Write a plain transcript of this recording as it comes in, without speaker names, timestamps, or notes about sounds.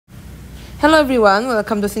Hello everyone,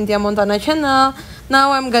 welcome to Cynthia Montana channel.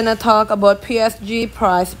 Now I'm gonna talk about PSG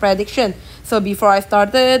price prediction. So before I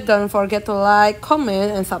started, don't forget to like,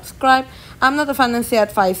 comment, and subscribe. I'm not a financial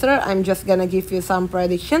advisor, I'm just gonna give you some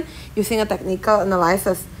prediction using a technical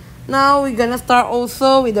analysis. Now we're gonna start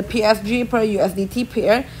also with the PSG per USDT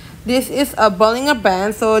pair. This is a Bollinger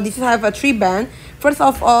Band, so this have a 3 band. First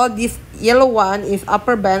of all, this yellow one is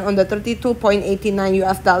upper band on the 32.89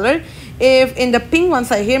 US dollar. If in the pink one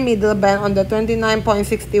side here, middle band on the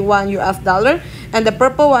 29.61 US dollar, and the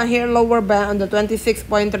purple one here, lower band on the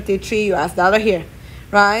 26.33 US dollar here,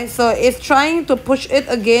 right? So it's trying to push it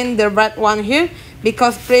again, the red one here,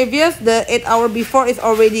 because previous the 8 hour before is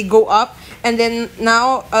already go up, and then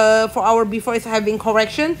now 4 hour before is having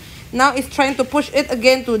correction. Now it's trying to push it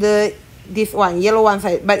again to the this one, yellow one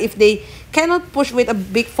side. But if they cannot push with a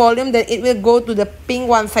big volume, then it will go to the pink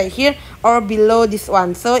one side here or below this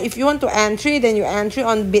one. So if you want to entry, then you entry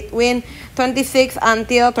on between 26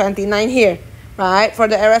 until 29 here, right? For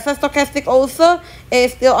the RSI stochastic also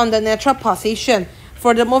is still on the neutral position.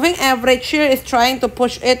 For the moving average here is trying to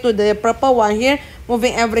push it to the purple one here,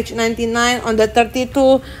 moving average 99 on the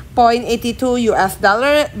 32.82 US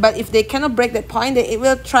dollar. But if they cannot break that point, then it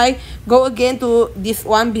will try go again to this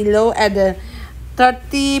one below at the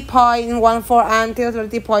 30.14 until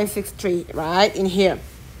 30.63, right, in here.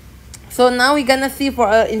 So now we're gonna see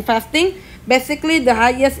for investing, basically the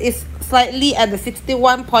highest is slightly at the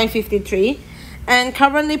 61.53, and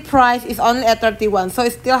currently price is only at 31, so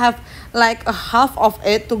it still have like a half of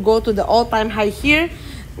it to go to the all-time high here.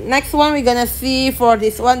 Next one we're gonna see for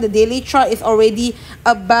this one, the daily chart is already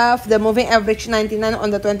above the moving average 99 on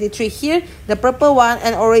the 23 here, the purple one,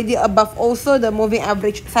 and already above also the moving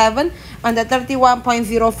average 7 on the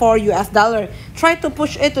 31.04 US dollar. Try to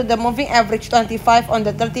push it to the moving average 25 on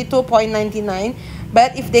the 32.99,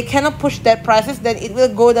 but if they cannot push that prices, then it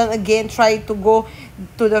will go down again, try to go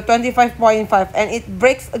to the 25.5, and it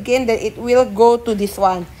breaks again, then it will go to this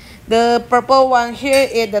one. The purple one here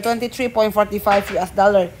is the 23.45 US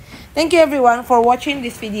dollar. Thank you everyone for watching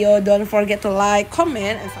this video. Don't forget to like,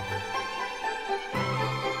 comment, and subscribe.